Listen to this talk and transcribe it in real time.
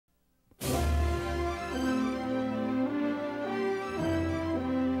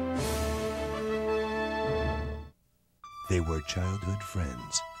They were childhood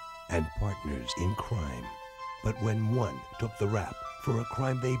friends and partners in crime. But when one took the rap for a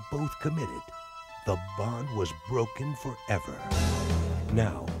crime they both committed, the bond was broken forever.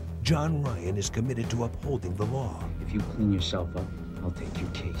 Now, John Ryan is committed to upholding the law. If you clean yourself up, I'll take your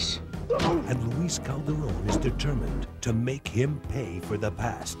case. And Luis Calderon is determined to make him pay for the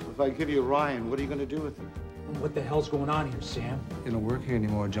past. If I give you Ryan, what are you going to do with him? What the hell's going on here, Sam? You don't work here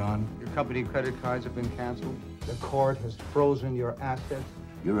anymore, John. Your company credit cards have been canceled. The court has frozen your assets.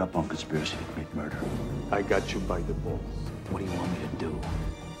 You're up on conspiracy to commit murder. I got you by the balls. What do you want me to do?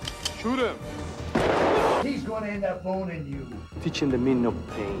 Shoot him! He's going to end up owning you. Teaching the meaning of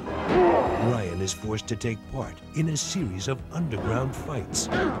pain. Ryan is forced to take part in a series of underground fights.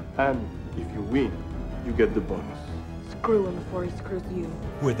 And if you win, you get the bonus. Screw him before he screws you.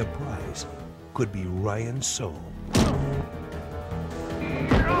 Where the prize could be Ryan's soul. I'm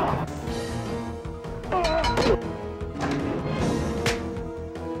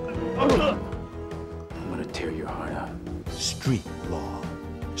gonna tear your heart out. Street Law,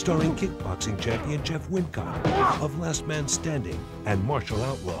 starring kickboxing champion Jeff Wincott of Last Man Standing and Martial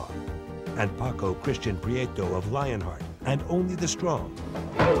Outlaw, and Paco Christian Prieto of Lionheart and Only the Strong.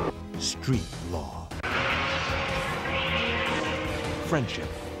 Street Law. Friendship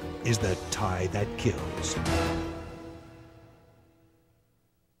is the tie that kills.